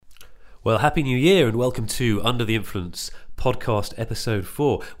Well, Happy New Year and welcome to Under the Influence podcast episode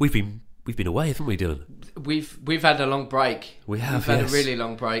 4. We've been away, haven't we, Dylan? We've had a long break. We've had a really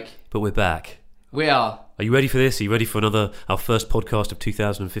long break. But we're back. We are. Are you ready for this? Are you ready for our first podcast of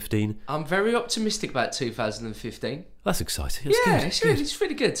 2015? I'm very optimistic about 2015. That's exciting. It's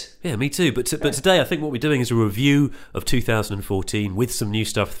really good. Yeah, me too. But today I think what we're doing is a review of 2014 with some new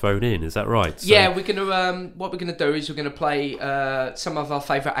stuff thrown in. Is that right? So, yeah, we're gonna. What we're gonna do is we're gonna play some of our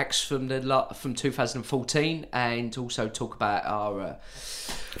favourite acts from 2014, and also talk about our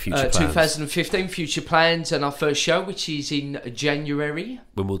future plans. 2015 future plans, and our first show, which is in January.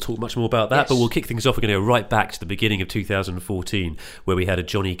 When we'll talk much more about that, yes. But we'll kick things off. We're going to go right back to the beginning of 2014, where we had a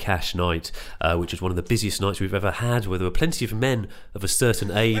Johnny Cash night, which was one of the busiest nights we've ever had, where there were plenty of men of a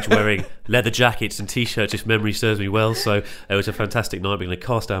certain age wearing leather jackets and t-shirts, if memory serves me well. So it was a fantastic night. We're going to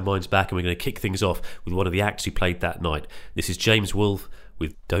cast our minds back, and we're going to kick things off with one of the acts who played that night. This is James Wolfe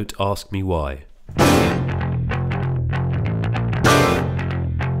with Don't Ask Me Why.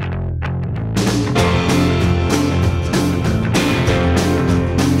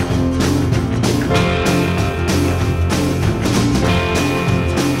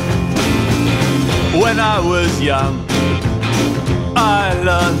 When I was young, I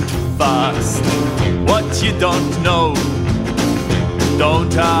learned fast. What you don't know,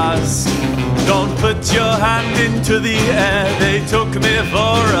 don't ask. Don't put your hand into the air. They took me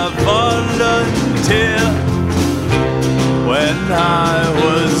for a volunteer when I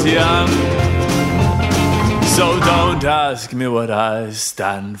was young. So don't ask me what I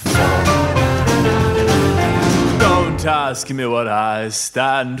stand for. Don't ask me what I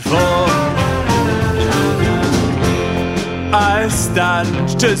stand for. I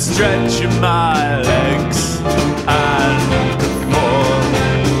stand to stretch my legs and more,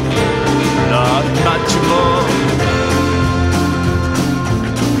 not much more.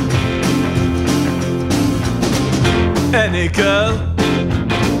 Any girl,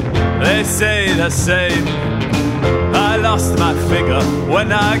 they say the same. I lost my figure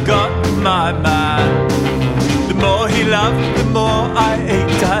when I got my man. The more he loved, the more I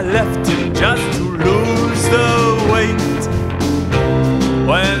ate. I left him just to lose the weight.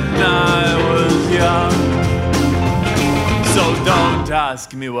 When I was young. So don't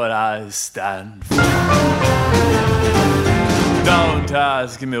ask me what I stand for. Don't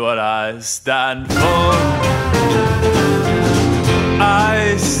ask me what I stand for.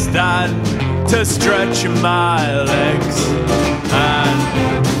 I stand to stretch my legs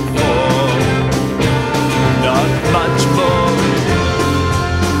and more, not much more.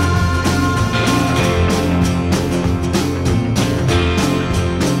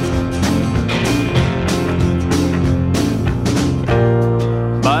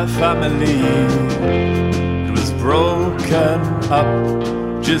 My family, it was broken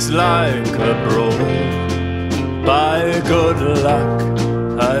up just like a brawl. By good luck,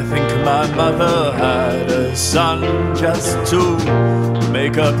 I think my mother had a son just to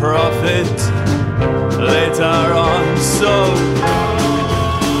make a profit later on. So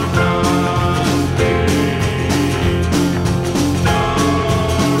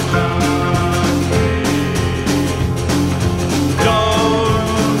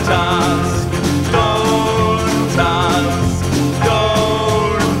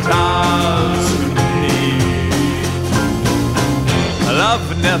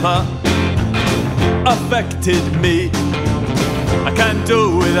never affected me. I can't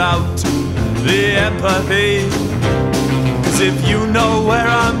do without the empathy. 'Cause if you know where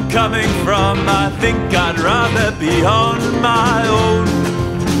I'm coming from, I think I'd rather be on my own.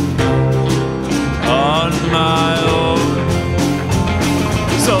 On my own.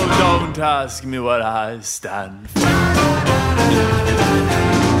 So don't ask me what I stand for.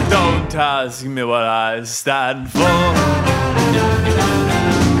 Don't ask me what I stand for.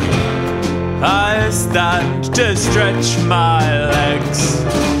 I stand to stretch my legs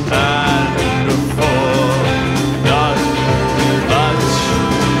and for not much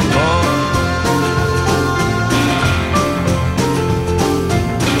more.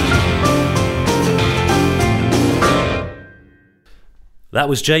 That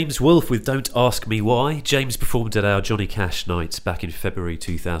was James Wolfe with Don't Ask Me Why. James performed at our Johnny Cash nights back in February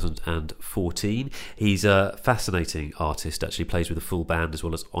 2014. He's a fascinating artist, actually plays with a full band as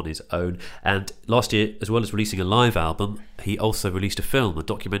well as on his own. And last year, as well as releasing a live album, he also released a film, a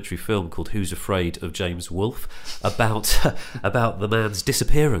documentary film called Who's Afraid of James Wolfe, about the man's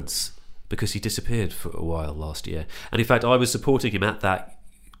disappearance, because he disappeared for a while last year. And in fact, I was supporting him at that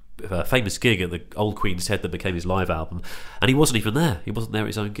famous gig at the Old Queen's Head that became his live album, and he wasn't even there. He wasn't there at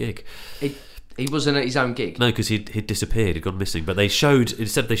his own gig. He wasn't at his own gig. No, because he'd disappeared, he'd gone missing. But they showed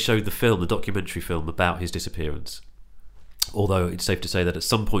the documentary film about his disappearance. Although it's safe to say that at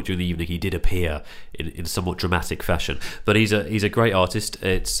some point during the evening he did appear in somewhat dramatic fashion. But he's a great artist.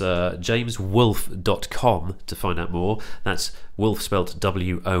 It's jameswolff.com to find out more. That's Wolf spelled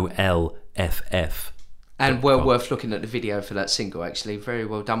WOLFF. And well worth looking at the video for that single, actually. Very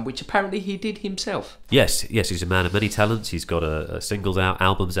well done, which apparently he did himself. Yes, he's a man of many talents. He's got a singles out,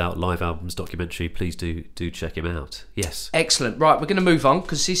 albums out, live albums, documentary. Please do check him out. Yes. Excellent. Right, we're going to move on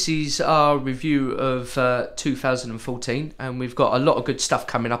because this is our review of 2014, and we've got a lot of good stuff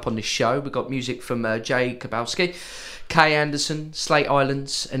coming up on this show. We've got music from Jay Kowalski, Kay Anderson, Slate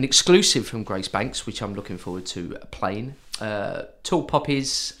Islands, an exclusive from Grace Banks, which I'm looking forward to playing. Tall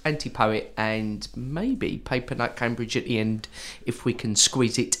Poppies, Anti-Poet, and maybe Paper Nut Cambridge at the end if we can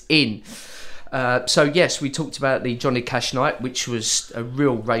squeeze it in. So yes, we talked about the Johnny Cash night, which was a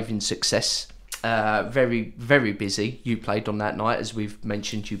real raving success. Very, very busy. You played on that night, as we've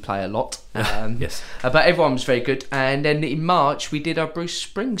mentioned. You play a lot. Yes. But everyone was very good. And then in March we did our Bruce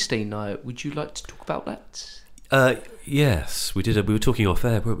Springsteen night. Would you like to talk about that? Yes, we did. We were talking off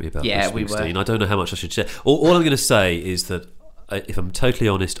air, weren't we, about Bruce Springsteen? We were. I don't know how much I should share. All I'm going to say is that, if I'm totally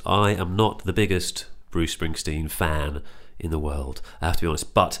honest, I am not the biggest Bruce Springsteen fan in the world. I have to be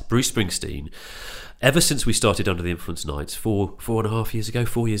honest. But Bruce Springsteen, ever since we started Under the Influence nights, 4.5 years ago,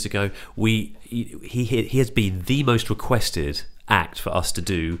 4 years ago, he has been the most requested act for us to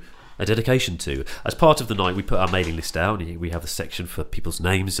do a dedication to. As part of the night, we put our mailing list down. We have a section for people's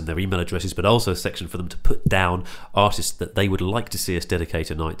names and their email addresses, but also a section for them to put down artists that they would like to see us dedicate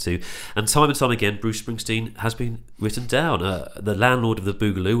a night to. And time again, Bruce Springsteen has been written down. The landlord of the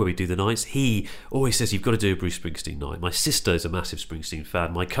Boogaloo, where we do the nights, he always says, you've got to do a Bruce Springsteen night. My sister is a massive Springsteen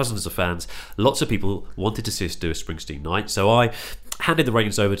fan. My cousins are fans. Lots of people wanted to see us do a Springsteen night. So I handed the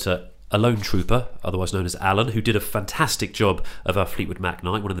reins over to a lone trooper, otherwise known as Alan, who did a fantastic job of our Fleetwood Mac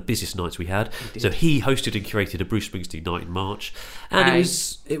night, one of the busiest nights we had. So he hosted and curated a Bruce Springsteen night in March, and it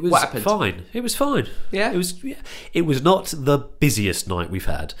was fine. It was fine. Yeah, it was not the busiest night we've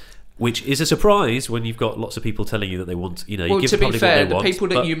had, which is a surprise when you've got lots of people telling you that they want. You give to the be fair, the want, people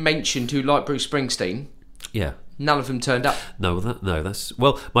that you mentioned who like Bruce Springsteen, none of them turned up. That's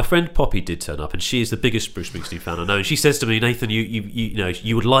my friend Poppy did turn up, and she is the biggest Bruce Springsteen fan I know. And she says to me, Nathan,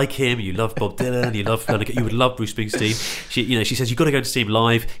 you would like him. You love Bob Dylan. You would love Bruce Springsteen. She says you've got to go and see him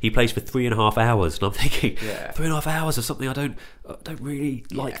live. He plays for 3.5 hours, and I'm thinking 3.5 hours of something I don't really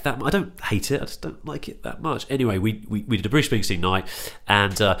like that much. I don't hate it. I just don't like it that much. Anyway, we did a Bruce Springsteen night,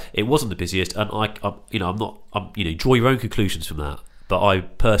 and it wasn't the busiest. And I'm draw your own conclusions from that. But I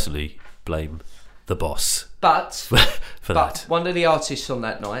personally blame the boss. But for that. One of the artists on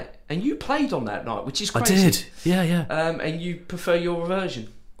that night, and you played on that night, which is crazy. I did, yeah. And you prefer your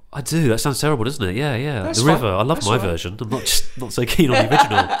version. I do. That sounds terrible, doesn't it? Yeah. That's the River. fine. I love my version. I'm not so keen on the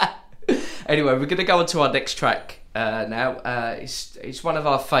original. Anyway, we're going to go on to our next track now. It's one of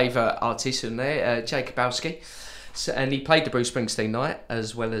our favourite artists in there, Jay Kowalski. And he played the Bruce Springsteen night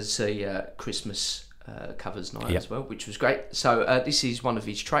as well as a Christmas covers night as well, which was great. So this is one of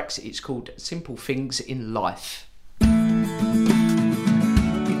his tracks. It's called Simple Things in Life.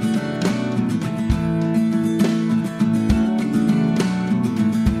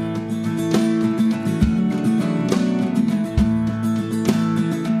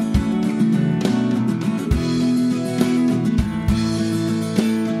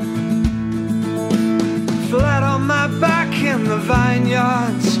 Flat on my back in the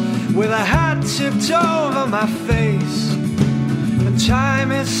vineyards, with a hat tipped over my face, and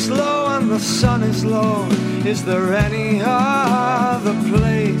time is slow and the sun is low. Is there any other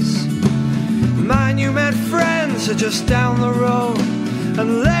place? My new met friends are just down the road,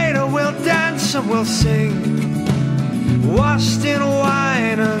 and later we'll dance and we'll sing. Washed in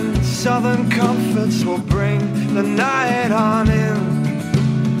wine and southern comforts will bring the night on in.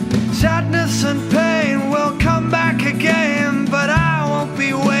 Sadness and pain will come back again, but I won't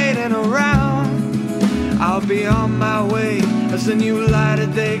be waiting around. I'll be on my way as the new light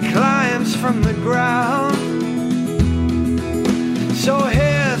of day climbs from the ground. So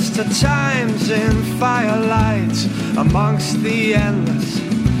here's to times in firelight amongst the endless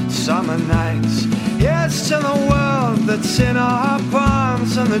summer nights. Here's to the world that's in our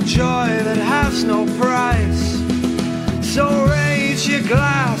palms and the joy that has no price. So raise your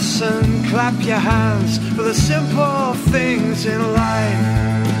glass and clap your hands for the simple things in life.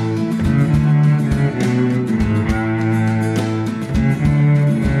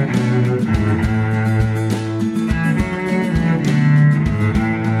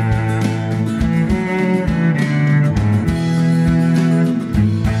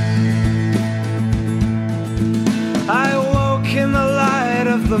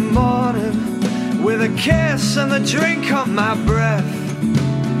 morning with a kiss and a drink on my breath.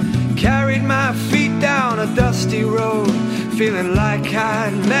 Carried my feet down a dusty road, feeling like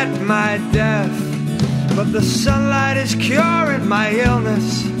I'd met my death. But the sunlight is curing my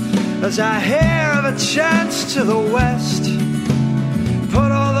illness as I hear of a chance to the west.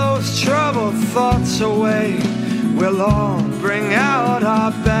 Put all those troubled thoughts away, we'll all bring out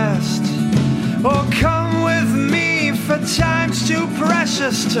our best. Oh, come with me, for time's too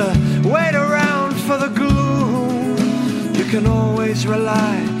precious to wait around for the gloom. You can always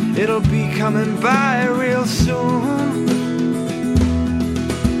rely, it'll be coming by real soon.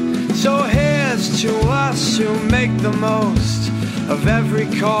 So here's to us who make the most of every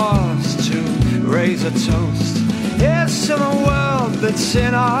cause to raise a toast. Here's to the world that's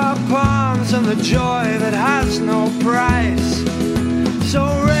in our palms and the joy that has no price. So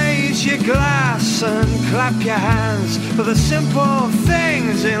raise your glass and clap your hands for the simple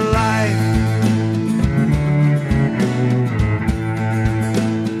things in life.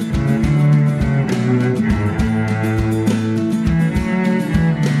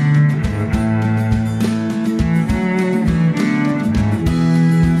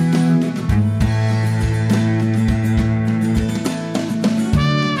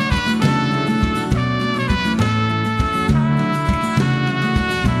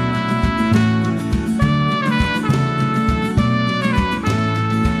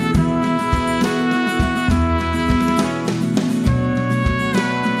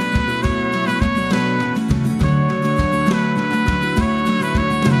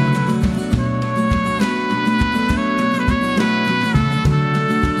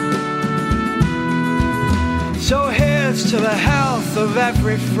 To the health of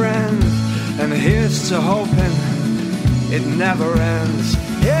every friend, and here's to hoping it never ends.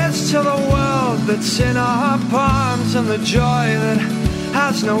 Here's to the world that's in our palms and the joy that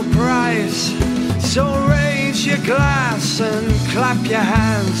has no price. So raise your glass and clap your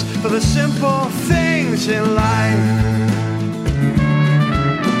hands for the simple things in life.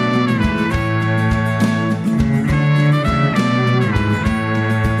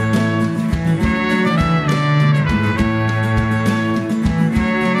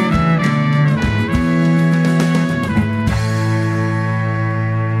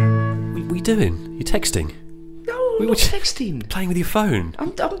 Doing? You're texting? No, I'm not texting. Playing with your phone?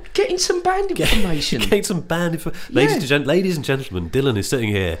 I'm getting some band information. Getting some band information. Ladies and gentlemen, Dylan is sitting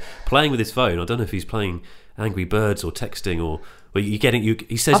here playing with his phone. I don't know if he's playing Angry Birds or texting or you getting.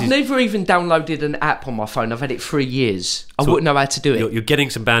 He says I've never even downloaded an app on my phone. I've had it 3 years. I wouldn't know how to do it. You're getting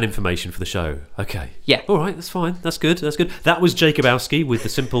some band information for the show. Okay. Yeah. All right. That's fine. That's good. That was Jacobowski with The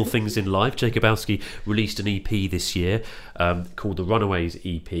Simple Things in Life. Jacobowski released an EP this year called the Runaways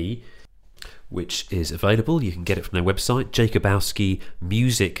EP, which is available. You can get it from their website,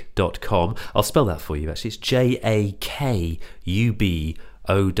 jacobowskimusic.com. I'll spell that for you, actually. It's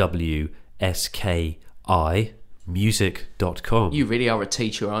JAKUBOWSKI music.com. You really are a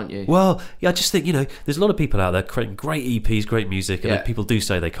teacher, aren't you? Well, yeah, I just think, there's a lot of people out there creating great EPs, great music, and then people do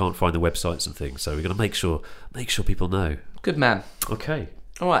say they can't find the websites and things, so we're going to make sure people know. Good man. Okay.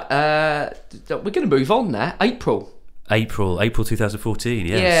 All right, we're going to move on now. April 2014,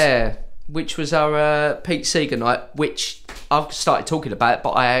 yes. Yeah. Which was our Pete Seeger night, which I've started talking about, but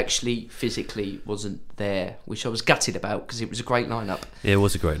I actually physically wasn't there, which I was gutted about because it was a great lineup. Yeah, it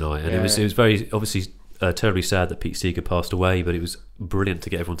was a great night, and it was very obviously terribly sad that Pete Seeger passed away, but it was brilliant to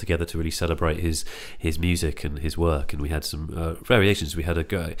get everyone together to really celebrate his music and his work. And we had some variations. We had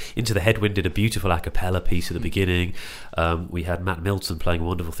Into the Headwind did a beautiful a cappella piece at the beginning. We had Matt Milton playing a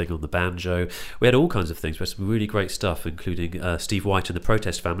wonderful thing on the banjo. We had all kinds of things. We had some really great stuff, including Steve White and the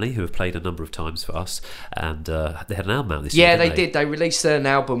Protest Family, who have played a number of times for us, and they had an album out this year. Yeah, they did. They released an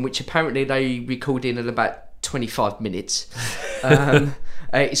album, which apparently they recorded in about 25 minutes.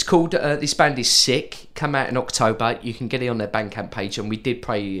 It's called This Band Is Sick. Come out in October. You can get it on their Bandcamp page, and we did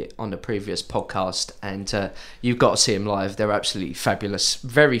play it on a previous podcast, and you've got to see them live. They're absolutely fabulous,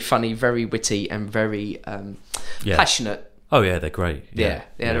 very funny, very witty, and very passionate. Oh yeah, they're great. Yeah,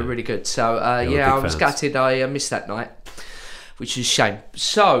 they're really good. So I was gutted I missed that night, which is a shame.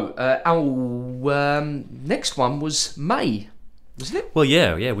 So our next one was May, wasn't it? Well,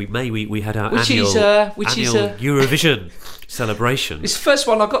 yeah. We had our annual Eurovision celebration. It's the first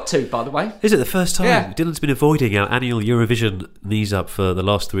one I got to, by the way. Is it the first time? Yeah. Dylan's been avoiding our annual Eurovision knees up for the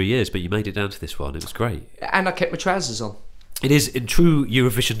last 3 years, but you made it down to this one. It was great. And I kept my trousers on. It is in true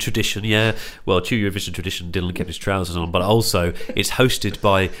Eurovision tradition, yeah. Well, true Eurovision tradition, Dylan kept his trousers on, but also it's hosted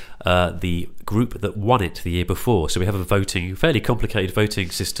by the group that won it the year before. So we have a fairly complicated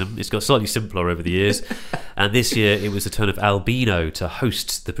voting system. It's got slightly simpler over the years. And this year it was the turn of Albino to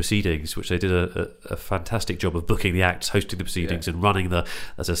host the proceedings, which they did a fantastic job of booking the acts, hosting the proceedings, and running the,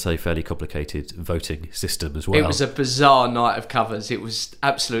 as I say, fairly complicated voting system as well. It was a bizarre night of covers. It was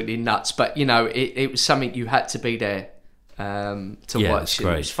absolutely nuts. But, you know, it was something you had to be there to watch. It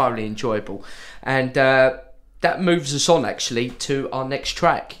was thoroughly enjoyable. And that moves us on, actually, to our next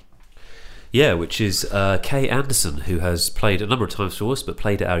track. Yeah, which is Kay Anderson, who has played a number of times for us, but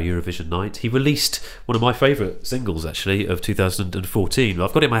played at our Eurovision night. He released one of my favourite singles, actually, of 2014.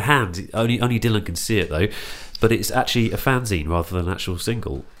 I've got it in my hand. Only Dylan can see it, though. But it's actually a fanzine rather than an actual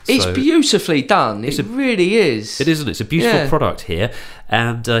single. It's beautifully done. It really is. It is, isn't it? It's a beautiful product here.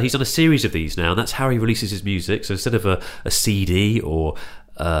 And he's done a series of these now, and that's how he releases his music. So instead of a CD or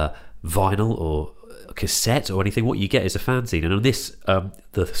vinyl or cassette or anything, what you get is a fanzine. And on this,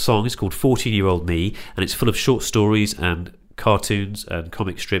 the song is called 14-Year-Old Me, and it's full of short stories and cartoons and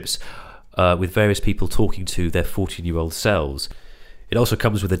comic strips with various people talking to their 14-year-old selves. It also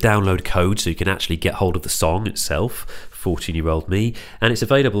comes with a download code so you can actually get hold of the song itself, 14-Year-Old Me, and it's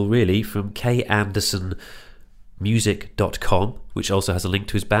available really from kayandersonmusic.com, which also has a link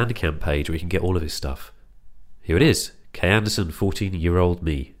to his Bandcamp page where you can get all of his stuff. Here it is, Kay Anderson, 14-Year-Old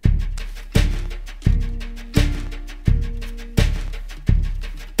Me.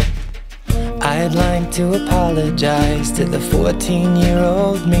 I'd like to apologize to the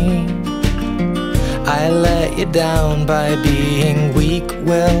 14-year-old me. I let you down by being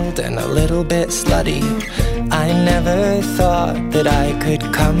weak-willed and a little bit slutty. I never thought that I could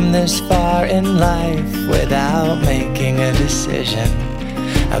come this far in life without making a decision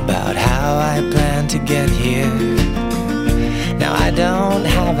about how I plan to get here. Now I don't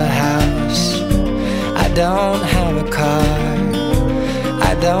have a house, I don't have a car,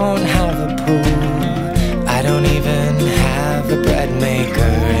 I don't have a pool, I don't even have a bread maker.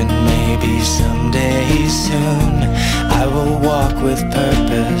 And maybe someday soon I will walk with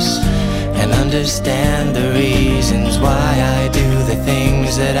purpose and understand the reasons why I do the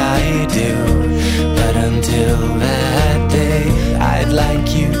things that I do. But until that day, I'd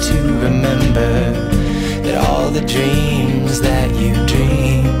like you to remember that all the dreams that you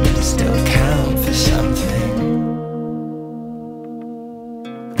dream still count for something.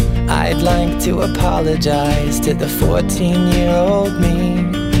 I'd like to apologize to the 14-year-old me.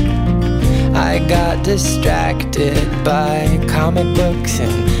 I got distracted by comic books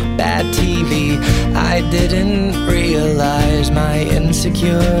and bad TV. I didn't realize my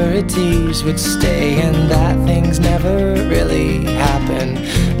insecurities would stay and that things never really happen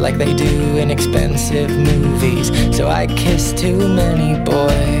like they do in expensive movies. So I kissed too many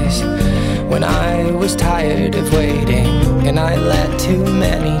boys when I was tired of waiting, and I let too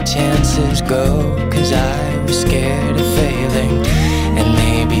many chances go 'cause I was scared of failing. And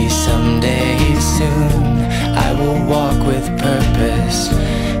maybe someday soon I will walk with purpose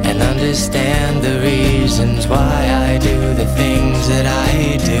and understand the reasons why I do the things that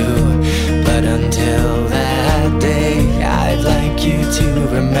I do. But until that day, I'd like you to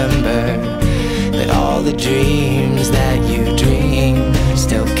remember that all the dreams that you dream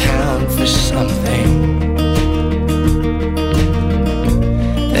still count for something.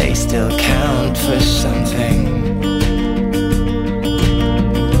 They still count for something.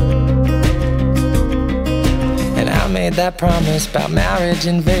 Made that promise about marriage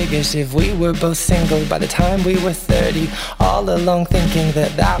in Vegas if we were both single by the time we were 30, all along thinking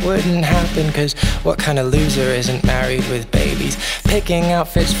that that wouldn't happen, 'cause what kind of loser isn't married with babies, picking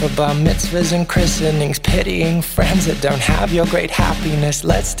outfits for bar mitzvahs and christenings, pitying friends that don't have your great happiness.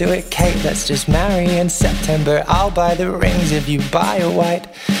 Let's do it, Kate, let's just marry in September. I'll buy the rings if you buy a white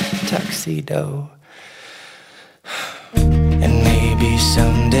tuxedo. And maybe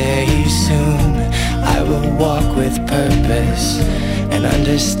someday soon I will walk with purpose and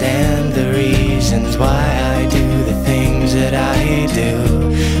understand the reasons why I do the things that I do.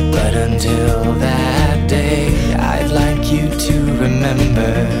 But until that day, I'd like you to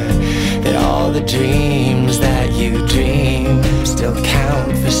remember that all the dreams that you dream still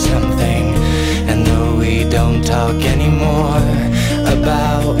count for something. And though we don't talk anymore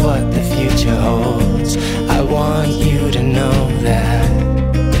about what the future holds, I want you to know that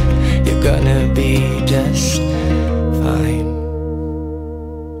you're gonna be just fine.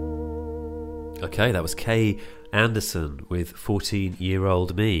 Okay, that was Kay Anderson with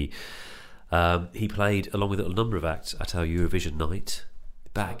 14-Year-Old Me. He played along with a number of acts at our Eurovision night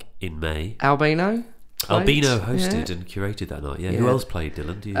back in May. Albino? Albino hosted and curated that night. Yeah. Who else played,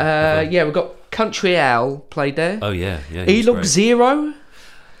 Dylan? Do you we've got Country Owl played there. Oh yeah. Elog Zero.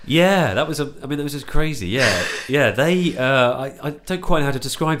 Yeah, that was that was just crazy. Yeah. They I don't quite know how to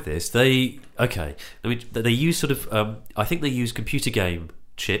describe this. They use sort of I think they use computer game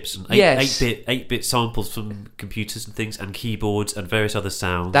chips and 8-bit samples from computers and things, and keyboards and various other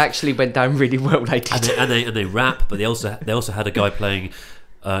sounds. That actually went down really well. They did, and they rap, but they also had a guy playing.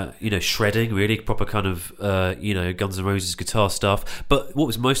 Shredding, really proper kind of, Guns N' Roses guitar stuff. But what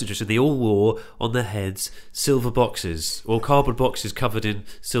was most interesting, they all wore on their heads silver boxes or cardboard boxes covered in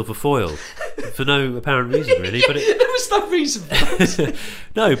silver foil for no apparent reason, really. But there was no reason for that.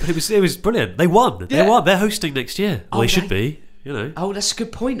 No, but it was brilliant. They won. They won. They're hosting next year. Well, they should be. Oh, that's a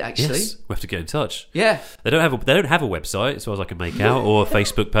good point. Actually, yes, we have to get in touch. Yeah, they don't have a website, as far as I can make out, or a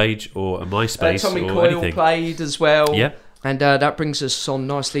Facebook page, or a MySpace, Tommy or Coyle anything. Played as well. Yeah. And that brings us on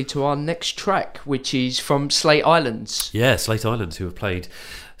nicely to our next track, which is from Slate Islands. Yeah, Slate Islands, who have played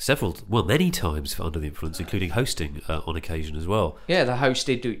many times for Under the Influence, including hosting on occasion as well. Yeah, they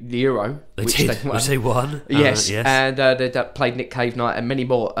hosted the Euro, which they won. Yes, and they played Nick Cave Night and many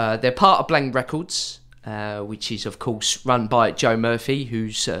more. They're part of Blang Records, which is, of course, run by Joe Murphy,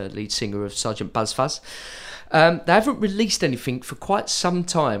 who's lead singer of Sergeant Buzzfuzz. They haven't released anything for quite some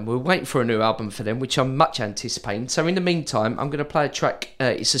time. We're waiting for a new album for them, which I'm much anticipating. So in the meantime, I'm going to play a track.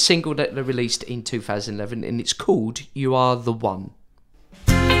 It's a single that they released in 2011, and it's called You Are The One.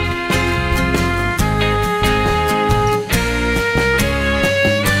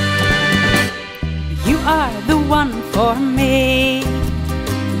 You are the one for me.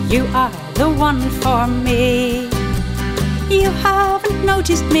 You are the one for me. You haven't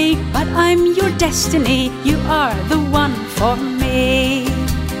noticed me, but I'm your destiny. You are the one for me.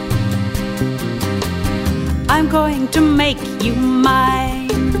 I'm going to make you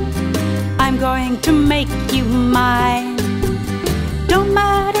mine. I'm going to make you mine. Don't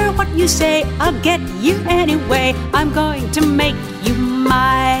matter what you say, I'll get you anyway. I'm going to make you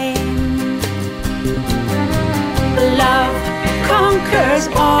mine. Love conquers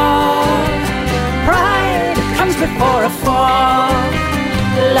all. Pride comes before a fall.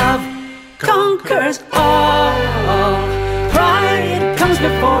 Love conquers all. Pride comes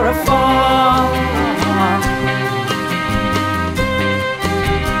before a fall.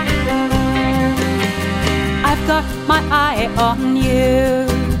 I've got my eye on you.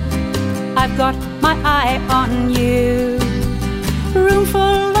 I've got my eye on you. Room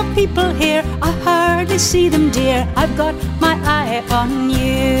full of people here, I hardly see them, dear. I've got my eye on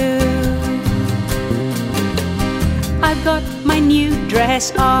you. I've got my new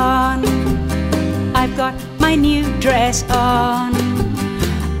dress on. I've got my new dress on.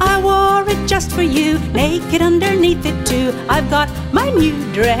 I wore it just for you, naked underneath it too. I've got my new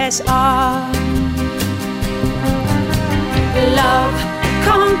dress on. Love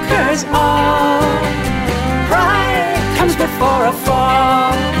conquers all. Pride comes before a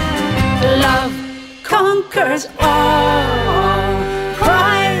fall. Love conquers all.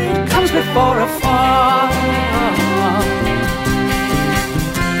 Pride comes before a fall.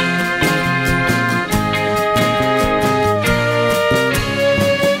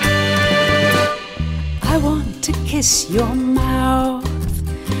 I want to kiss your mouth.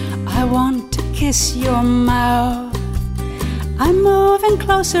 I want to kiss your mouth. I'm moving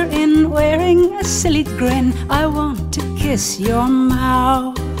closer in, wearing a silly grin. I want to kiss your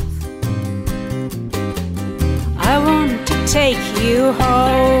mouth. I want to take you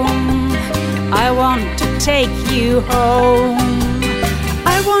home. I want to take you home.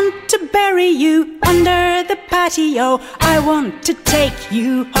 I want to bury you under the patio. I want to take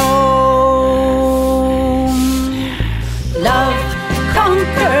you home. Love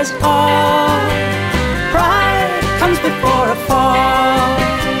conquers all. Pride comes before a fall.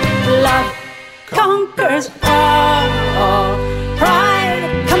 Love conquers all.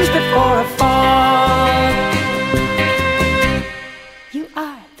 Pride comes before a fall. You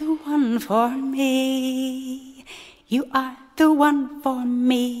are the one for me. You are the one for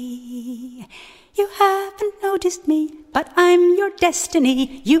me. You haven't noticed me, but I'm your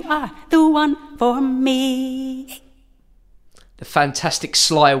destiny. You are the one for me. The fantastic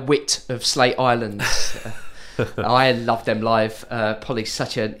sly wit of Slate Islands. I love them live. Polly's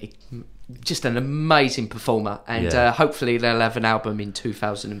just an amazing performer, and hopefully they'll have an album in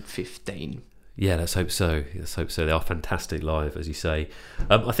 2015. Yeah, let's hope so. Let's hope so. They are fantastic live, as you say.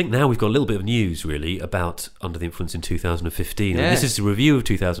 I think now we've got a little bit of news, really, about Under the Influence in 2015. Yeah. And this is a review of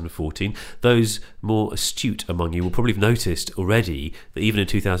 2014. Those more astute among you will probably have noticed already that even in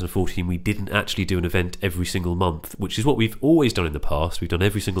 2014, we didn't actually do an event every single month, which is what we've always done in the past. We've done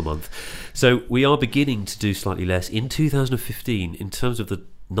every single month. So we are beginning to do slightly less. In 2015, in terms of the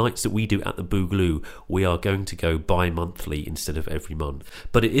nights that we do at the Boogaloo, we are going to go bi-monthly instead of every month.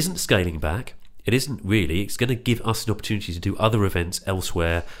 But it isn't scaling back. It isn't really. It's going to give us an opportunity to do other events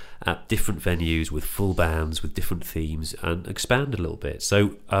elsewhere at different venues with full bands, with different themes, and expand a little bit.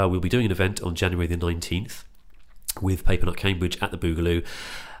 So we'll be doing an event on January the 19th with Paper Nut Cambridge at the Boogaloo,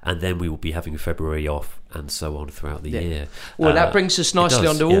 and then we will be having February off and so on throughout the year. Well, that brings us nicely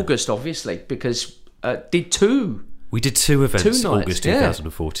does, onto yeah. August, obviously, because we did two events, nights, August yeah.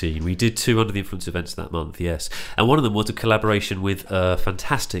 2014. We did two Under the Influence events that month, yes. And one of them was a collaboration with a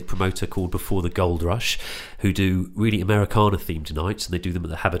fantastic promoter called Before the Gold Rush, who do really Americana-themed nights, and they do them at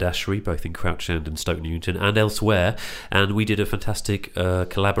the Haberdashery, both in Crouch End and Stoke Newington, and elsewhere. And we did a fantastic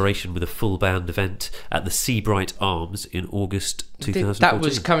collaboration with a full band event at the Seabright Arms in August 2014. that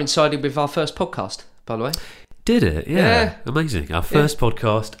was coinciding with our first podcast, by the way. Did it? Yeah. Amazing. Our first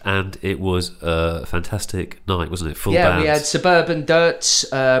podcast, and it was a fantastic night, wasn't it? Full band. We had Suburban Dirts,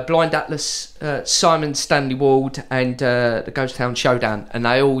 Blind Atlas, Simon Stanley Ward, and the Ghost Town Showdown, and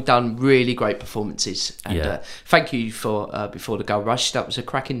they all done really great performances. And thank you for Before the Gold Rush. That was a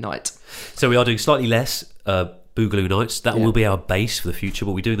cracking night. So we are doing slightly less Boogaloo nights. That will be our base for the future,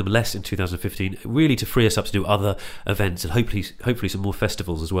 but we're doing them less in 2015, really to free us up to do other events and hopefully some more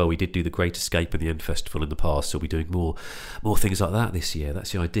festivals as well. We did do the Great Escape and the End Festival in the past, so we'll be doing more things like that this year.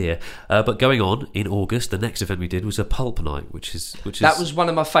 That's the idea. But going on in August, the next event we did was a Pulp Night, which is that was one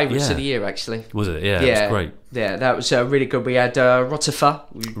of my favourites of the year, actually. Was it? Yeah, it was great. Yeah, that was really good. We had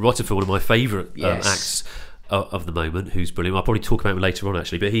Rotifer, one of my favourite acts of the moment, who's brilliant. I'll probably talk about him later on,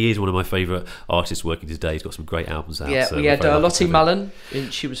 actually, but he is one of my favourite artists working today. He's got some great albums out. Yeah, so we had Lottie Mullen,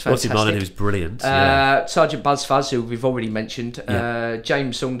 and she was fantastic. Lottie Mullen, who was brilliant. Sergeant Buzzfuzz, who we've already mentioned.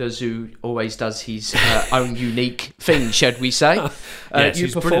 James Saunders, who always does his own unique thing, shall we say. Yes, you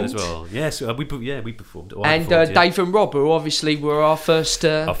he was performed brilliant as well. Yes, we performed. And Dave and Rob, who obviously were our first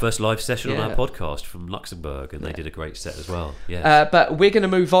live session on our podcast from Luxembourg, and they did a great set as well. Yes. But we're going to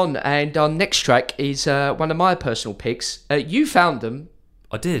move on, and our next track is one of my personal picks. You found them.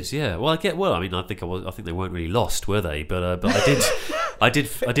 I did, yeah. Well, I think they weren't really lost, were they? But I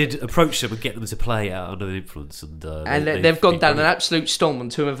did approach them and get them to play out Under the Influence, and they've gone down an absolute storm on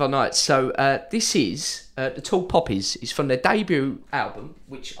two of our nights. So this is the Tall Poppies. It's from their debut album,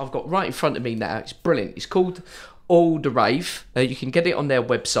 which I've got right in front of me now. It's brilliant. It's called All the Rave. You can get it on their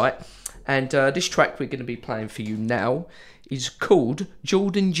website, and this track we're going to be playing for you now is called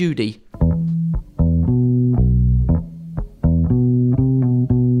Jordan Judy.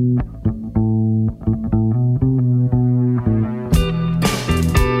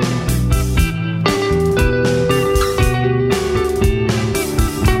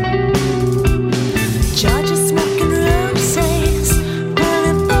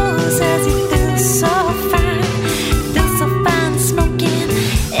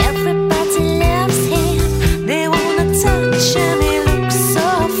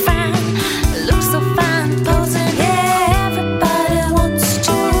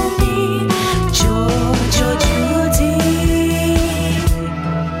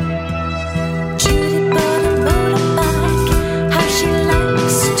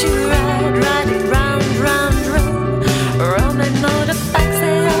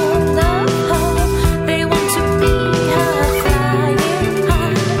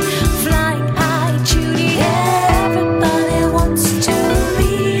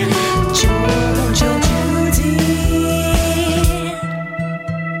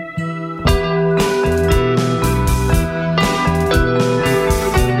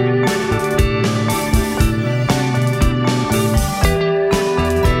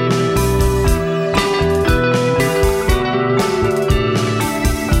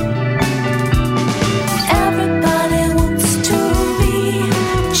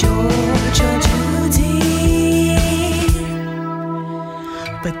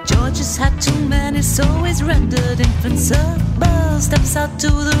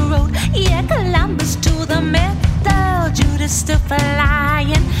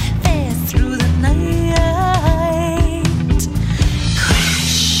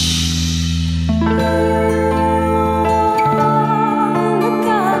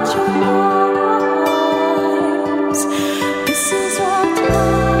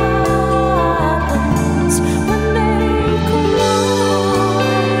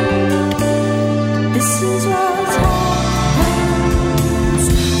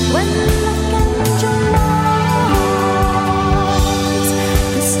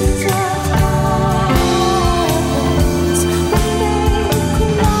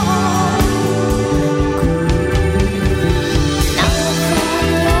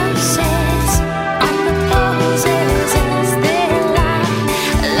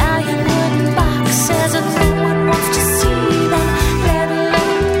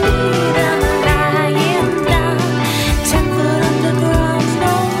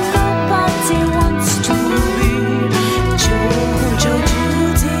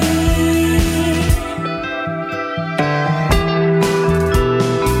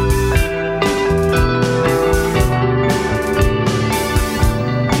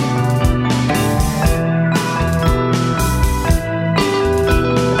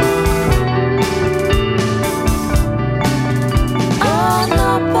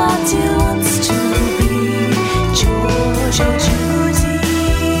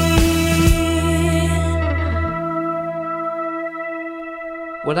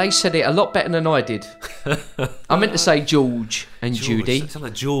 Well, they said it a lot better than I did. I meant to say George and Judy. Something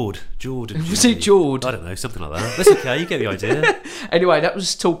like Jord and Was Judy. it Jord? I don't know, something like that. That's okay, you get the idea. Anyway, that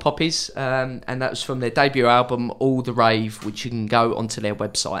was Tall Poppies, and that was from their debut album, All the Rave, which you can go onto their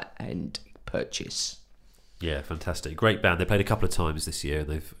website and purchase. Yeah, fantastic. Great band. They played a couple of times this year and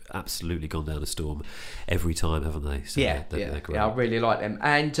they've absolutely gone down a storm every time, haven't they? So they're great. I really like them.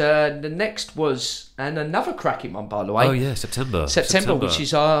 And the next was, and another cracking one, by the way. Oh, yeah, September, which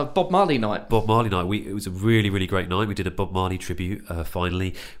is our Bob Marley night. Bob Marley night. It was a really, really great night. We did a Bob Marley tribute,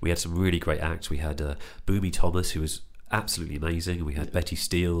 finally. We had some really great acts. We had Boomy Thomas, who was absolutely amazing. We had Betty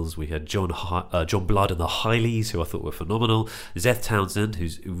Steels, we had John Blood and the Highleys, who I thought were phenomenal. Zeth Townsend,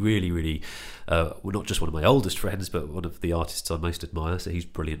 who's really, really not just one of my oldest friends, but one of the artists I most admire, so he's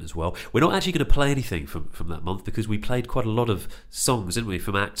brilliant as well. We're not actually going to play anything from that month because we played quite a lot of songs, didn't we,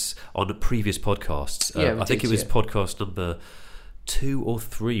 from acts on the previous podcasts. I think it was podcast number 2 or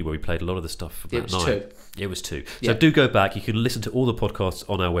 3 where we played a lot of the stuff from that night. It was 2. So do go back. You can listen to all the podcasts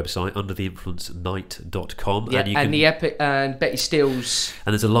on our website, undertheinfluencenight.com. Yeah, and the Epic and Betty Steels.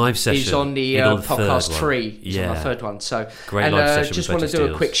 And there's a live session. Is on the podcast 3. It's on the third one. So great live session. Just with want to Betty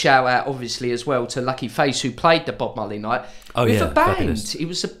do a quick shout out, obviously, as well to Lucky Face, who played the Bob Marley night with a band. Fabulous. It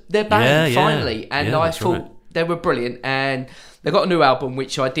was their band finally, and I thought they were brilliant. And they got a new album,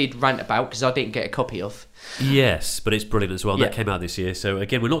 which I did rant about because I didn't get a copy of. Yes, but it's brilliant as well. That came out this year. So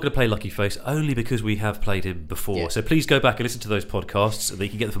again, we're not going to play Lucky Face only because we have played him before. So please go back and listen to those podcasts. You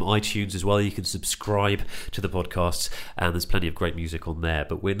can get them from iTunes as well. You can subscribe to the podcasts, and there's plenty of great music on there.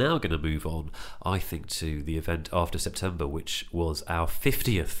 But we're now going to move on, I think, to the event after September, which was our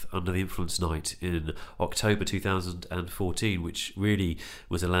 50th Under the Influence night in October 2014, which really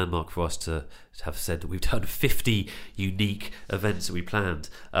was a landmark for us to have said that we've done 50 unique events that we planned.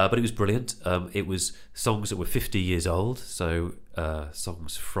 But it was brilliant. It was songs that were 50 years old, so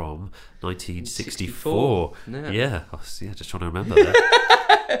songs from 1964. Yeah, just trying to remember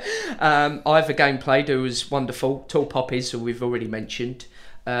that. Ivor Gameplay, who was wonderful. Tall Poppies, who we've already mentioned.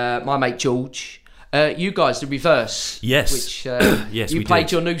 My mate George. You guys, The Reverse. Yes. Which yes, you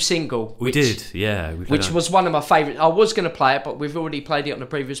played your new single. We did, yeah. Which was one of my favourites. I was going to play it, but we've already played it on the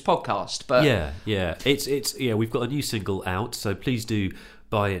previous podcast. But yeah. It's we've got a new single out, so please do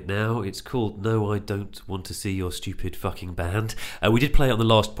buy it now. It's called No I Don't Want to See Your Stupid Fucking Band. We did play it on the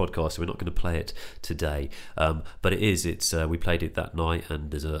last podcast, so we're not going to play it today. But we played it that night,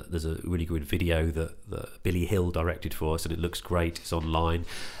 and there's a really good video that Billy Hill directed for us, and it looks great. It's online.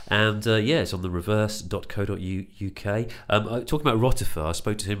 And it's on the reverse.co.uk. Talking about Rotifer, I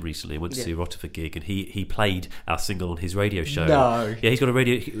spoke to him recently. I went to see a Rotifer gig, and he played our single on his radio show. No. Yeah, he's got a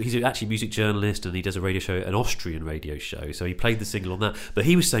radio. He's actually a music journalist, and he does a radio show, an Austrian radio show. So he played the single on that. But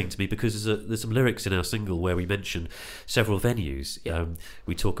he was saying to me, because there's some lyrics in our single where we mention several venues.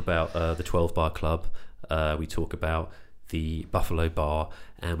 We talk about the 12 Bar Club. We talk about the Buffalo Bar,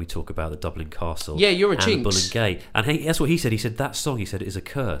 and we talk about the Dublin Castle. Yeah, you're a and jinx. Bull and Gate. And that's what he said. He said that song, is a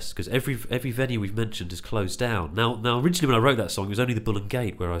curse, because every venue we've mentioned is closed down. Now, originally when I wrote that song, it was only the Bull and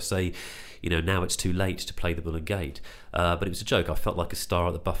Gate, where I say, now it's too late to play the Bull and Gate. But it was a joke. I felt like a star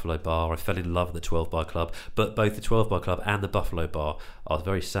at the Buffalo Bar. I fell in love at the 12 Bar Club. But both the 12 Bar Club and the Buffalo Bar are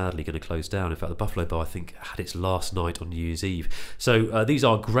very sadly going to close down. In fact, the Buffalo Bar, I think, had its last night on New Year's Eve. So these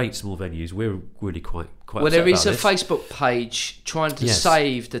are great small venues. We're really quite well, there is a Facebook page trying to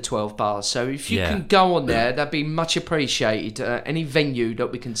save the 12 bars. So if you can go on there, that'd be much appreciated. Any venue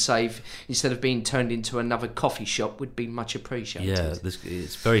that we can save instead of being turned into another coffee shop would be much appreciated. Yeah,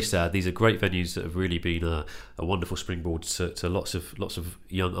 it's very sad. These are great venues that have really been a wonderful springboard to lots of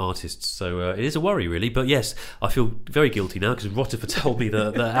young artists. So it is a worry, really. But yes, I feel very guilty now because Rotifer told me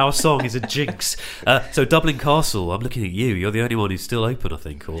that our song is a jinx. So Dublin Castle, I'm looking at you. You're the only one who's still open, I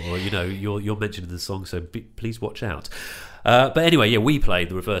think, or you're mentioned in the song. So please watch out. But anyway, we played,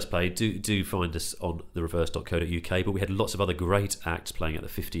 the Reverse played. Do find us on thereverse.co.uk. But we had lots of other great acts playing at the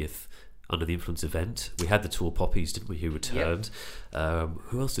 50th Under the Influence event. We had the Tall Poppies, didn't we, who returned.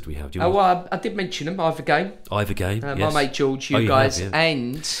 Who else did we have? I did mention them, Ivor Game. Yes. My mate George, you guys,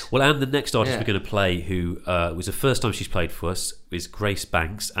 and the next artist we're going to play, who was the first time she's played for us, is Grace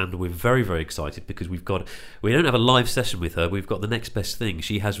Banks, and we're very, very excited because we don't have a live session with her. We've got the next best thing.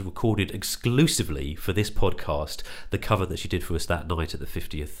 She has recorded exclusively for this podcast the cover that she did for us that night at the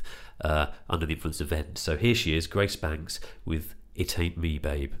 50th Under the Influence event. So here she is, Grace Banks with It Ain't Me,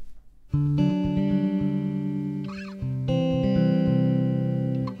 Babe. Go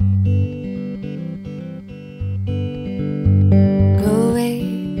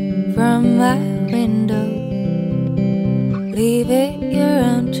away from my window, leave it your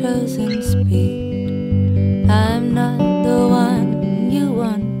own chosen speed. I'm not the one you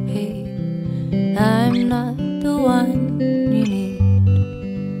want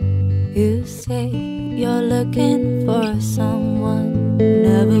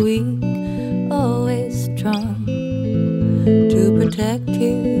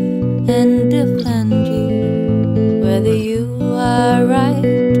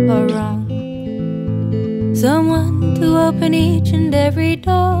open each and every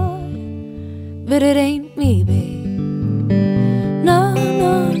door, but it ain't me, babe. No,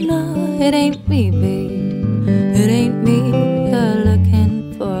 no, no, it ain't me, babe. It ain't me you're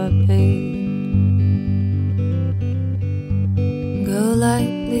looking for, babe. Go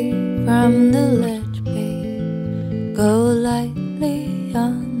lightly from the ledge, babe. Go lightly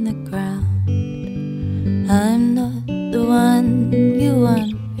on the ground. I'm not the one you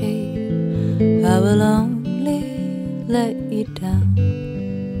want, babe. I will only let you down.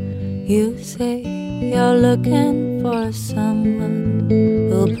 You say you're looking for someone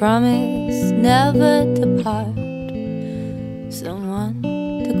who'll promise never to part, someone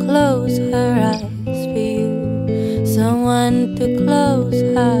to close her eyes for you, someone to close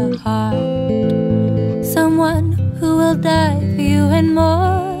her heart, someone who will die for you and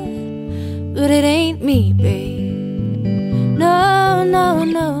more. But it ain't me, babe. No, no,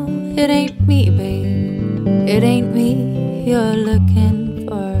 no, it ain't me, babe. It ain't me you're looking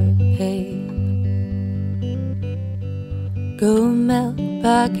for, babe. Go melt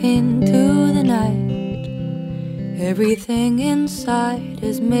back into the night. Everything inside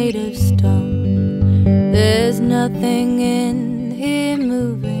is made of stone. There's nothing in here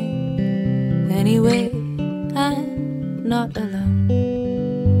moving. Anyway, I'm not alone.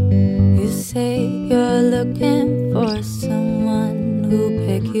 You say you're looking for someone who'll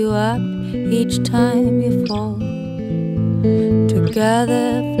pick you up each time you fall, to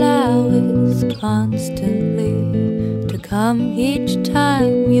gather flowers constantly, to come each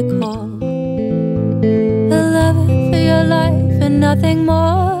time you call. The lover for your life and nothing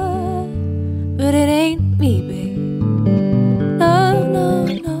more. But it ain't me, babe. No, no,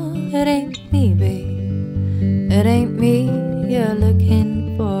 no, it ain't me, babe. It ain't me you're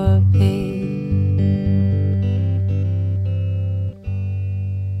looking for, babe.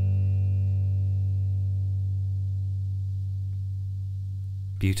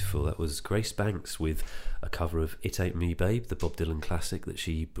 Beautiful. That was Grace Banks with a cover of It Ain't Me Babe, the Bob Dylan classic that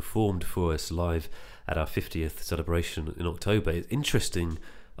she performed for us live at our 50th celebration in October. It's interesting,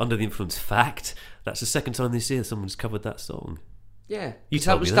 Under the Influence fact, that's the second time this year someone's covered that song. Yeah, You that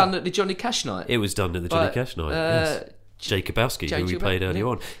told was me done at the Johnny Cash night. It was done at the But, Johnny Cash night, yes. Jay Kabowski, who we played earlier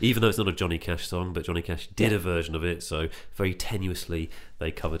on. Even though it's not a Johnny Cash song, but Johnny Cash did a version of it, so very tenuously they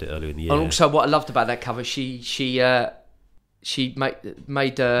covered it earlier in the year. And also, what I loved about that cover, she made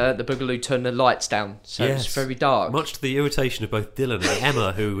the Boogaloo turn the lights down, so Yes. it's very dark. Much to the irritation of both Dylan and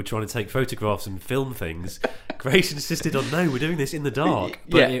Emma, who were trying to take photographs and film things, Grace insisted on, no, we're doing this in the dark.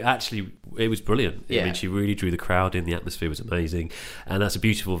 But it was brilliant. Yeah. I mean, she really drew the crowd in. The atmosphere was amazing. And that's a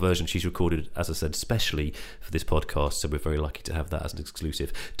beautiful version she's recorded, as I said, especially for this podcast. So we're very lucky to have that as an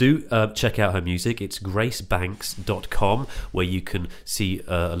exclusive. Do check out her music. It's gracebanks.com, where you can see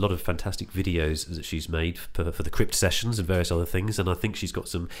a lot of fantastic videos that she's made for the Crypt sessions and various other things. And I think she's got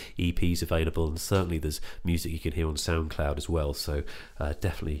some EPs available. And certainly there's music you can hear on SoundCloud as well. So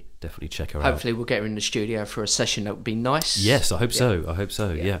definitely check her out. Hopefully we'll get her in the studio for a session. That would be nice. Yes, I hope so. I hope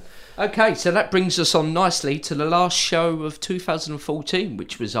so, yeah. Okay, so that brings us on nicely to the last show of 2014,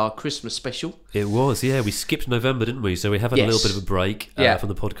 which was our Christmas special. It was, yeah. We skipped November, didn't we? So we have had a little bit of a break from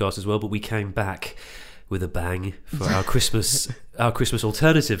the podcast as well, but we came back with a bang for our Christmas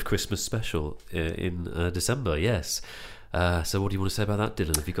alternative Christmas special in December, yes. So what do you want to say about that,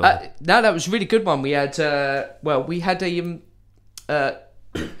 Dylan? Have you got No, that was a really good one. We had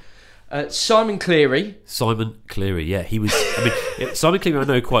Simon Cleary. Simon Cleary, yeah, he was. Simon Cleary I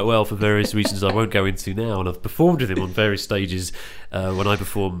know quite well for various reasons I won't go into now, and I've performed with him on various stages. When I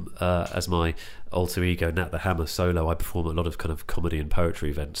perform as my alter ego, Nat the Hammer solo, I perform at a lot of kind of comedy and poetry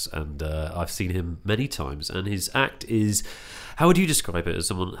events, and I've seen him many times. And his act is, how would you describe it as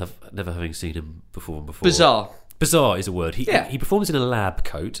someone never having seen him perform before? Bizarre is a word. He performs in a lab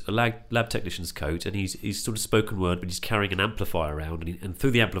coat, a lab technician's coat, and he's sort of spoken word, but he's carrying an amplifier around, and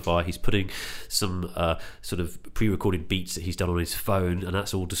through the amplifier he's putting some sort of pre-recorded beats that he's done on his phone, and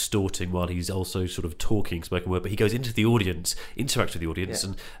that's all distorting while he's also sort of talking spoken word. But he goes into the audience, interacts with the audience,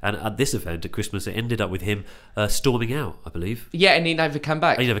 and at this event at Christmas, it ended up with him storming out, I believe. Yeah, and he never came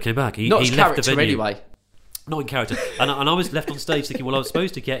back. He never came back. He Not his left the character venue. anyway. Not in character. And I was left on stage thinking, well, I was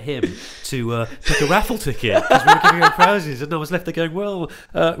supposed to get him to pick a raffle ticket because we were giving out prizes, and I was left there going, well,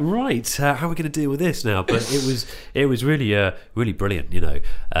 right, how are we going to deal with this now? But it was really really brilliant. You know,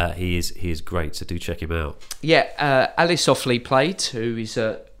 he is great, so do check him out. Yeah, Alice Offley played, who is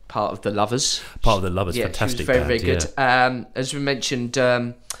part of the Lovers. Fantastic. She was very, band, very good. yeah. As we mentioned,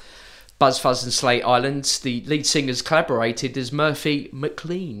 Buzz Fuzz and Slate Island, the lead singers collaborated as Murphy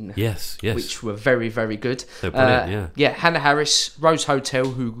McLean. Yes. Which were very, very good. They're brilliant, Yeah, Hannah Harris, Rose Hotel,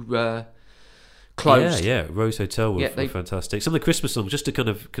 who closed. Yeah. Rose Hotel were fantastic. Some of the Christmas songs, just to kind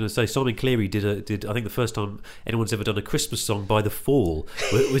of say, Simon Cleary did I think the first time anyone's ever done a Christmas song by The Fall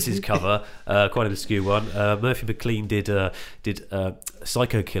was his cover, quite an obscure one. Murphy McLean did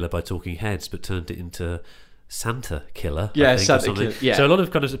Psycho Killer by Talking Heads, but turned it into Santa Killer. Yeah, I think, Santa Killer. Yeah. So a lot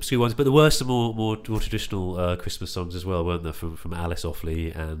of kind of obscure ones, but there were some more traditional Christmas songs as well, weren't there? From Alice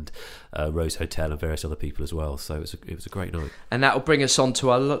Offley and Rose Hotel and various other people as well. So it was a great night. And that will bring us on to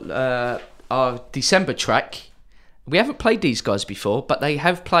our December track. We haven't played these guys before, but they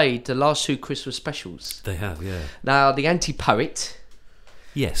have played the last 2 Christmas specials. They have, yeah. Now, the Anti-Poet.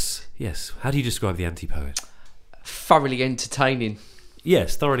 Yes. How do you describe the Anti-Poet? Thoroughly entertaining.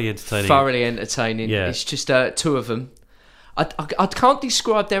 Yes, thoroughly entertaining. Thoroughly entertaining. Yeah. It's just 2 of them. I can't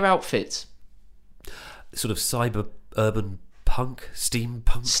describe their outfits. Sort of cyber urban punk,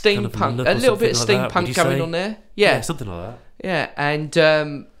 steampunk. Steampunk, kind of a little bit of like steampunk going on there. Yeah, something like that. Yeah, and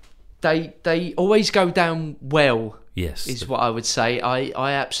they always go down well. Yes, is what I would say.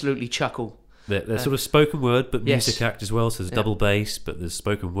 I absolutely chuckle. They're sort of spoken word, but music act as well. So there's double bass, but there's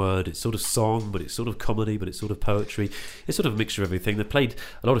spoken word. It's sort of song, but it's sort of comedy, but it's sort of poetry. It's sort of a mixture of everything. They played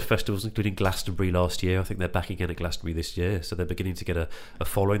a lot of festivals, including Glastonbury last year. I think they're back again at Glastonbury this year, so they're beginning to get a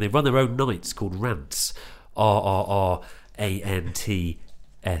following. They run their own nights called Rants,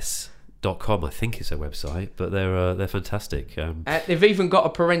 RRRANTS.com, I think is their website, but they're fantastic. They've even got a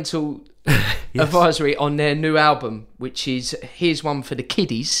parental advisory on their new album, which is Here's One for the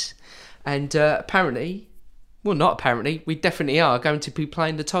Kiddies. And apparently, well, not apparently, we definitely are going to be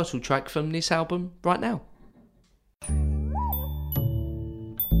playing the title track from this album right now.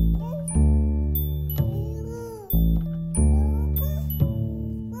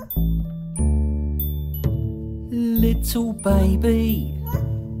 Little baby,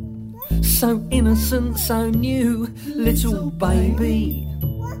 so innocent, so new. Little baby,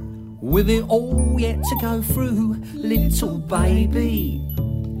 with it all yet to go through. Little baby,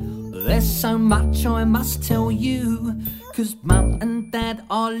 there's so much I must tell you, 'cause mum and dad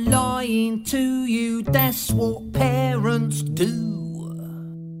are lying to you. That's what parents do.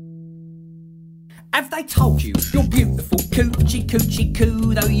 Have they told you you're beautiful, coochie coochie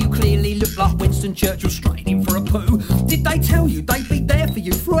coo, though you clearly look like Winston Churchill straight in for a poo? Did they tell you they'd be there for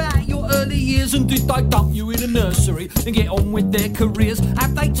you throughout your early years, and did they dump you in a nursery and get on with their careers?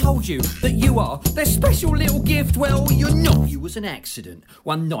 Have they told you that you are their special little gift? Well, you're not. You was an accident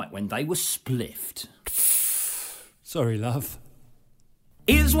one night when they were spliffed. Sorry, love.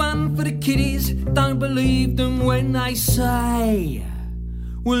 Here's one for the kiddies. Don't believe them when they say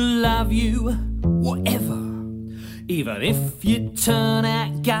we'll love you, whatever, even if you turn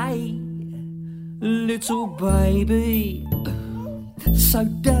out gay. Little baby, so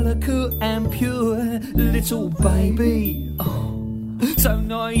delicate and pure. Little baby, oh, so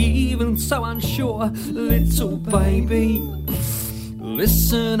naive and so unsure. Little baby,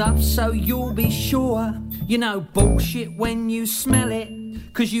 listen up so you'll be sure. You know bullshit when you smell it,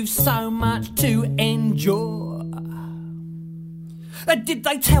 'cause you've so much to endure. Did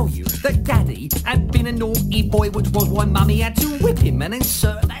they tell you that Daddy had been a naughty boy, which was why Mummy had to whip him and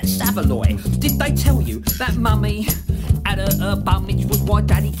insert that Savaloy? Did they tell you that Mummy had a bum, which was why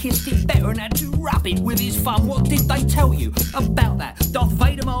Daddy kissed it better and had to rub it with his thumb? What did they tell you about that Darth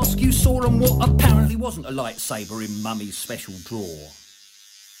Vader mask you saw and what apparently wasn't a lightsaber in Mummy's special drawer?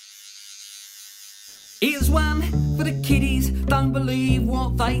 Here's one for the kiddies. Don't believe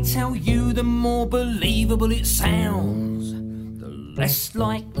what they tell you. The more believable it sounds, the less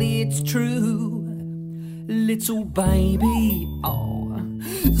likely it's true. Little baby, oh,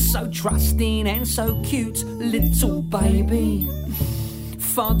 so trusting and so cute. Little baby,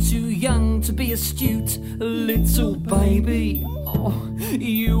 far too young to be astute. Little baby, oh,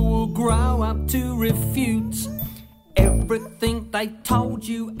 you will grow up to refute everything they told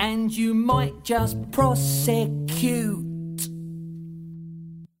you, and you might just prosecute.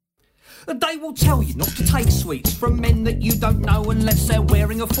 They will tell you not to take sweets from men that you don't know unless they're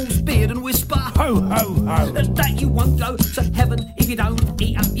wearing a false beard and whisper ho ho ho. That you won't go to heaven if you don't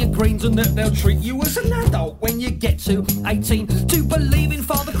eat up your greens, and that they'll treat you as an adult when you get to 18. To believe in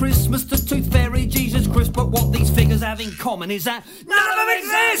Father Christmas, the Tooth Fairy, Jesus Christ, but what these figures have in common is that none of them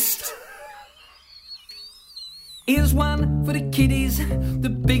exist! Here's one for the kiddies, the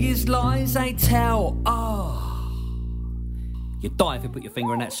biggest lies they tell. Oh, you'd die if you put your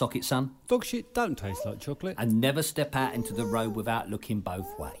finger in that socket, son. Dog shit don't taste like chocolate. And never step out into the road without looking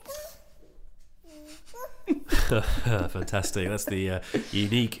both ways. Fantastic. That's the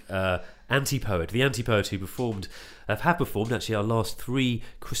unique Anti-Poet. The Anti-Poet who have performed actually our last 3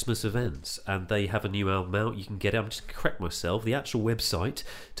 Christmas events, and they have a new album out. You can get it. I'm just going to correct myself. The actual website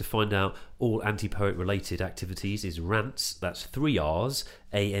to find out all Anti-Poet related activities is Rants, that's 3 R's,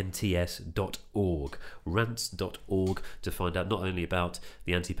 ANTS.org. Rants.org to find out not only about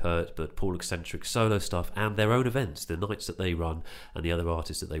the Anti-Poet but Paul Eccentric solo stuff and their own events, the nights that they run and the other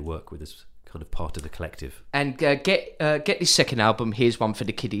artists that they work with as kind of part of the collective. And get this second album, Here's One for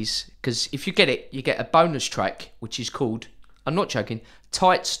the Kiddies, because if you get it, you get a bonus track which is called, I'm not joking,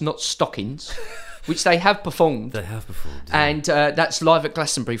 Tights Not Stockings, which they have performed. They have performed, yeah. And that's live at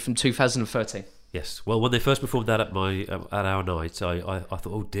Glastonbury from 2013. Yes. Well, when they first performed that at our night, I thought,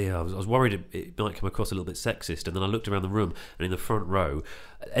 oh dear, I was worried it might come across a little bit sexist. And then I looked around the room, and in the front row,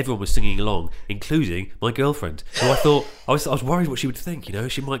 everyone was singing along, including my girlfriend. So I thought I was worried what she would think. You know,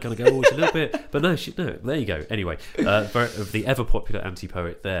 she might kind of go, oh, it's a little bit, but no. There you go. Anyway, of the ever popular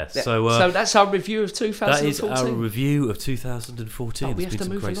Anti-Poet there. Yeah. So that's our review of 2014. That is our review of 2014. Oh, we have to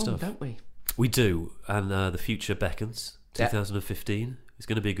move along, stuff. don't we? We do, and the future beckons. 2015 is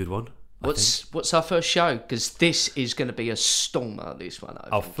going to be a good one. What's our first show? Because this is going to be a stormer. This one.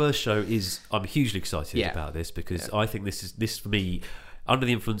 Our first show is. I'm hugely excited about this because I think this for me, Under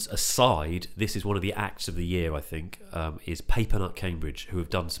the Influence aside, this is one of the acts of the year. I think is Paper Nut Cambridge, who have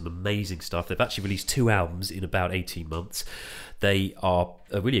done some amazing stuff. They've actually released 2 albums in about 18 months. They are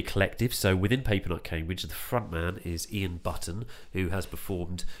really a collective. So within Paper Nut Cambridge, the frontman is Ian Button, who has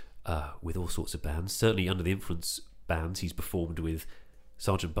performed with all sorts of bands. Certainly Under the Influence bands, he's performed with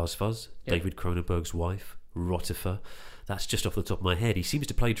Sergeant Buzzfuzz, David Cronenberg's wife, Rotifer. That's just off the top of my head. He seems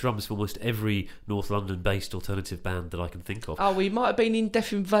to play drums for almost every North London-based alternative band that I can think of. Oh, he might have been in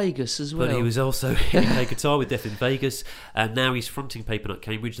Death in Vegas as well. But he was also he played guitar with Death in Vegas, and now he's fronting Paper Nut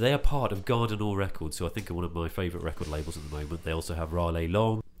Cambridge. They are part of Garden All Records, who I think are one of my favourite record labels at the moment. They also have Raleigh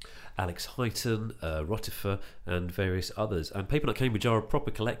Long, Alex Heighton, Rotifer, and various others. And Paper Nut Cambridge are a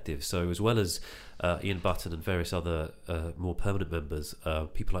proper collective, so as well as Ian Button and various other more permanent members,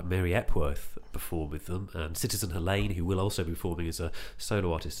 people like Mary Epworth perform with them, and Citizen Helene, who will also be performing as a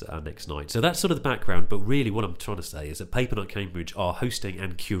solo artist at our next night. So that's sort of the background, but really what I'm trying to say is that Paper Nut Cambridge are hosting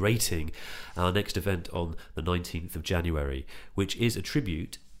and curating our next event on the 19th of January, which is a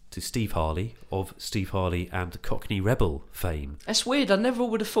tribute to Steve Harley of Steve Harley and Cockney Rebel fame. That's weird. I never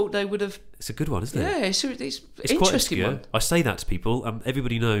would have thought they would have. It's a good one, isn't it? Yeah, it's quite interesting obscure. one. I say that to people.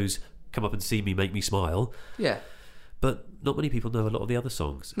 Everybody knows "Come Up and See Me, Make Me Smile." Yeah. But not many people know a lot of the other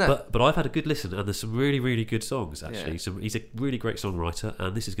songs. No. But I've had a good listen, and there's some really, really good songs, actually. Yeah. He's a really great songwriter,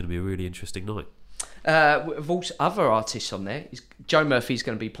 and this is going to be a really interesting night. With also other artists on there, Joe Murphy's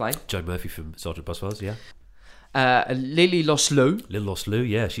going to be playing. Joe Murphy from Sergeant Buzzfuzz, yeah. Lily Lost Lou. Lil Lost Lou,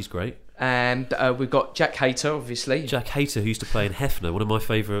 yeah, she's great. And we've got Jack Hayter, obviously. Jack Hayter, who used to play in Hefner, one of my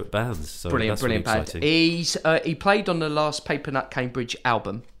favourite bands. So brilliant really band. exciting. He played on the last Paper Nut Cambridge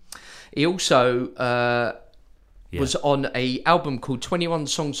album. He also was on a album called 21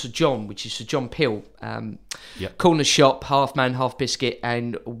 Songs for John, which is for John Peel. Corner Shop, Half Man, Half Biscuit,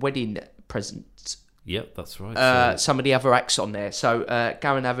 and Wedding Presents. Yep, that's right. Some of the other acts on there. So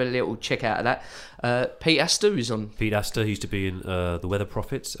go and have a little check out of that. Pete Astor is on. Pete Astor, who used to be in The Weather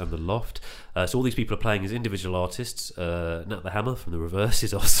Prophets and The Loft. So all these people are playing as individual artists. Nat the Hammer from The Reverse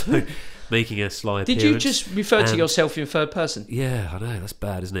is also making a sly appearance. Did you just refer to yourself in third person? Yeah, I know. That's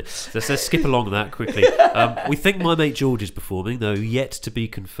bad, isn't it? Let's skip along that quickly. We think My Mate George is performing, though yet to be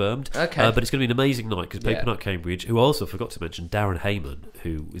confirmed. Okay. But it's going to be an amazing night because Paper Nut Cambridge, who I also forgot to mention, Darren Hayman,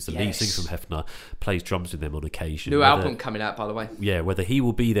 who is the lead singer from Hefner, plays drums with them on occasion. New album coming out, by the way. Yeah, whether he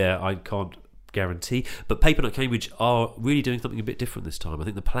will be there, I can't guarantee. But Paper Nut Cambridge are really doing something a bit different this time. I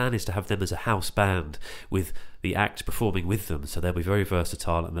think the plan is to have them as a house band with the act performing with them, so they'll be very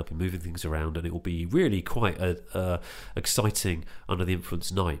versatile and they'll be moving things around, and it will be really quite a exciting Under the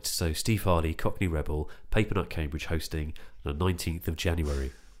Influence night. So Steve Harley, Cockney Rebel, Paper Nut Cambridge hosting the 19th of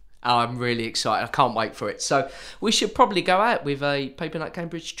January. Oh, I'm really excited. I can't wait for it. So we should probably go out with a Paper Nut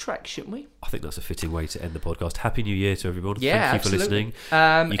Cambridge track, shouldn't we? I think that's a fitting way to end the podcast. Happy New Year to everyone. Yeah, Thank you for listening.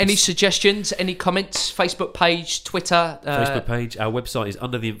 Any suggestions, any comments? Facebook page, Twitter? Facebook page. Our website is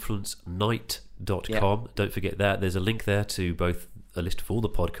undertheinfluencenight.com. Don't forget that. There's a link there to both a list of all the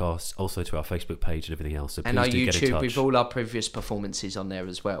podcasts, also to our Facebook page and everything else. So and please our do get in YouTube touch. with all our previous performances on there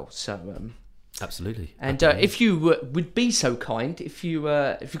as well. So absolutely. And if you would be so kind, if you've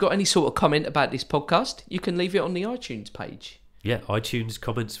got any sort of comment about this podcast, you can leave it on the iTunes page. Yeah, iTunes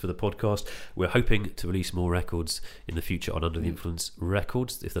comments for the podcast. We're hoping to release more records in the future on Under the Influence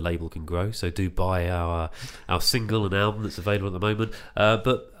Records, if the label can grow. So do buy our single and album that's available at the moment.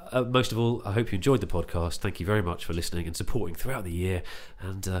 But most of all, I hope you enjoyed the podcast. Thank you very much for listening and supporting throughout the year,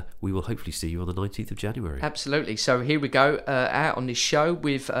 and we will hopefully see you on the 19th of January. Absolutely. So here we go, out on this show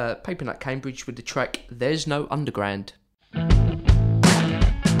with Paper Nut Cambridge with the track There's No Underground.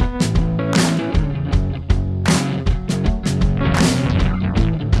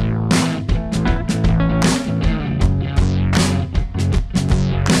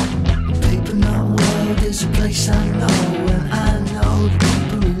 It's a place I know, and I know the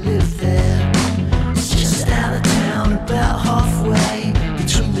people who live there. It's just out of town, about halfway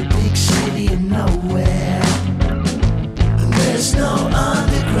between the big city and nowhere. And there's no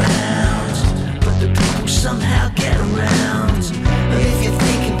underground, but the people somehow get around.